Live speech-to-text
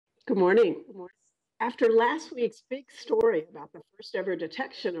Good morning. After last week's big story about the first ever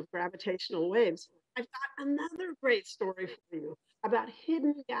detection of gravitational waves, I've got another great story for you about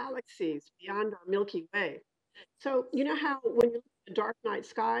hidden galaxies beyond our Milky Way. So, you know how when you look at the dark night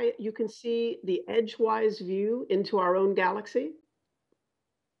sky, you can see the edgewise view into our own galaxy?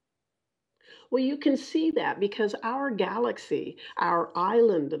 Well, you can see that because our galaxy, our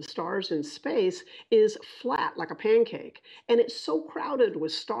island of stars in space, is flat like a pancake. And it's so crowded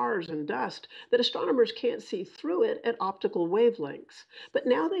with stars and dust that astronomers can't see through it at optical wavelengths. But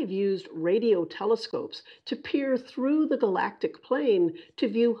now they've used radio telescopes to peer through the galactic plane to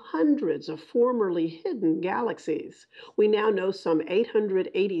view hundreds of formerly hidden galaxies. We now know some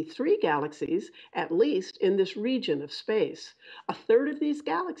 883 galaxies, at least, in this region of space. A third of these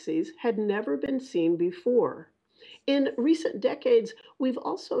galaxies had never been seen before. In recent decades, we've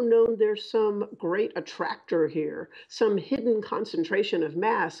also known there's some great attractor here, some hidden concentration of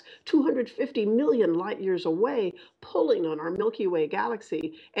mass 250 million light years away, pulling on our Milky Way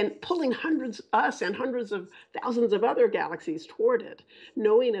galaxy and pulling us and hundreds of thousands of other galaxies toward it.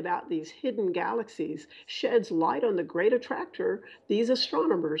 Knowing about these hidden galaxies sheds light on the great attractor, these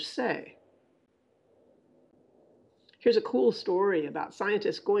astronomers say. Here's a cool story about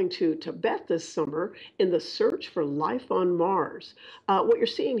scientists going to Tibet this summer in the search for life on Mars. What you're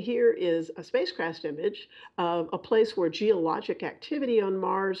seeing here is a spacecraft image of a place where geologic activity on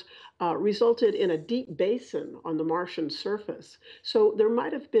Mars resulted in a deep basin on the Martian surface. So there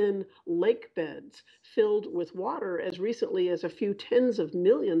might have been lake beds filled with water as recently as a few tens of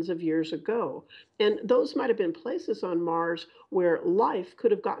millions of years ago. And those might have been places on Mars where life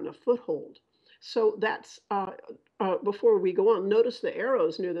could have gotten a foothold. So that's before we go on, notice the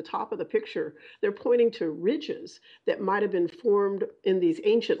arrows near the top of the picture. They're pointing to ridges that might have been formed in these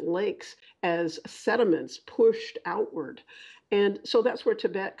ancient lakes as sediments pushed outward. And so that's where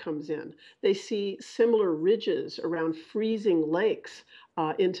Tibet comes in. They see similar ridges around freezing lakes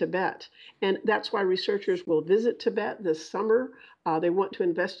in Tibet. And that's why researchers will visit Tibet this summer. They want to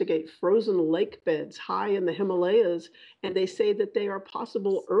investigate frozen lake beds high in the Himalayas, and they say that they are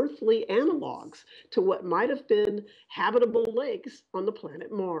possible earthly analogs to what might have been habitable lakes on the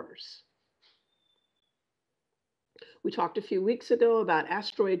planet Mars. We talked a few weeks ago about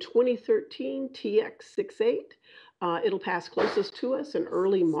asteroid 2013 TX68. It'll pass closest to us in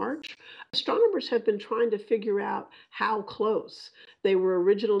early March. Astronomers have been trying to figure out how close. They were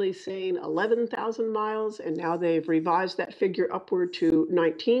originally saying 11,000 miles, and now they've revised that figure upward to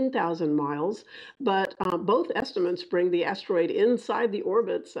 19,000 miles. But both estimates bring the asteroid inside the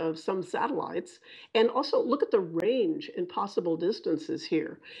orbits of some satellites. And also look at the range and possible distances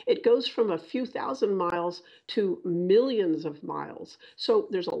here. It goes from a few thousand miles to millions of miles. So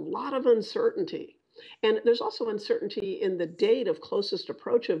there's a lot of uncertainty. And there's also uncertainty in the date of closest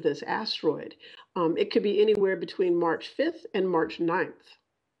approach of this asteroid. It could be anywhere between March 5th and March 9th.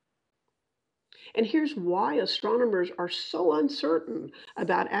 And here's why astronomers are so uncertain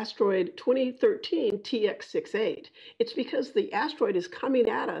about asteroid 2013 TX68. It's because the asteroid is coming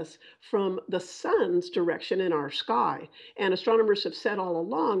at us from the sun's direction in our sky. And astronomers have said all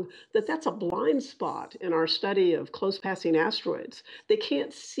along that that's a blind spot in our study of close passing asteroids. They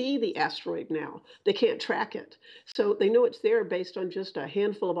can't see the asteroid now. They can't track it. So they know it's there based on just a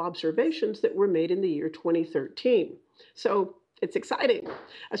handful of observations that were made in the year 2013. So it's exciting.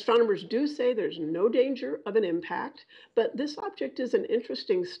 Astronomers do say there's no danger of an impact, but this object is an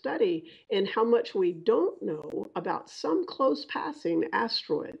interesting study in how much we don't know about some close passing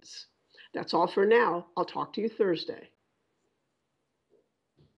asteroids. That's all for now. I'll talk to you Thursday.